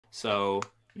So,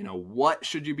 what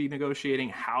should you be negotiating?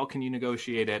 How can you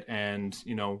negotiate it? And,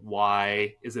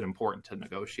 why is it important to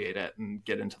negotiate it and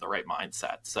get into the right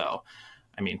mindset? So,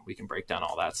 I mean, we can break down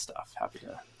all that stuff. Happy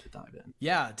to dive in.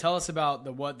 Yeah. Tell us about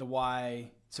the what, the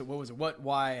why. So what was it? What,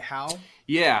 why, how?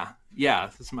 Yeah.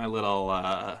 This is my little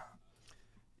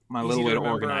way to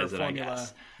organize it, I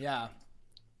guess. Yeah.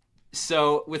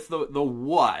 So with the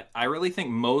what, I really think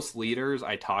most leaders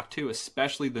I talk to,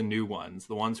 especially the new ones,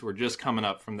 the ones who are just coming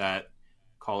up from that,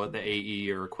 call it the AE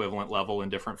or equivalent level in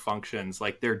different functions,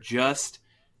 like they're just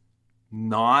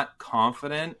not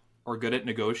confident or good at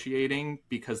negotiating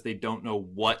because they don't know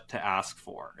what to ask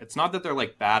for. It's not that they're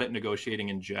like bad at negotiating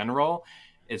in general.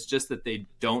 It's just that they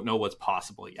don't know what's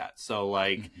possible yet. So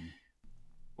like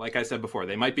I said before,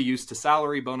 they might be used to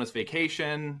salary, bonus,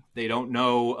 vacation. They don't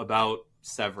know about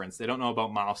severance. They don't know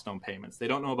about milestone payments. They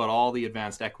don't know about all the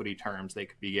advanced equity terms they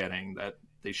could be getting that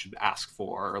they should ask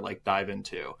for or like dive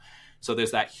into. So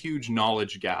there's that huge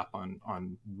knowledge gap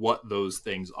on what those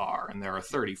things are. And there are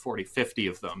 30, 40, 50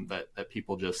 of them that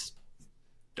people just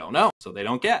don't know. So they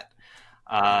don't get.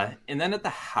 And then at the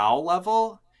how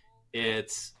level,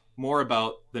 it's more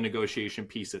about the negotiation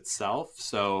piece itself.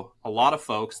 So a lot of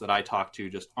folks that I talk to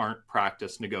just aren't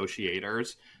practiced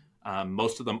negotiators.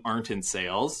 Most of them aren't in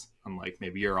sales, unlike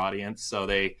maybe your audience. So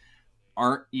they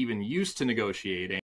aren't even used to negotiating.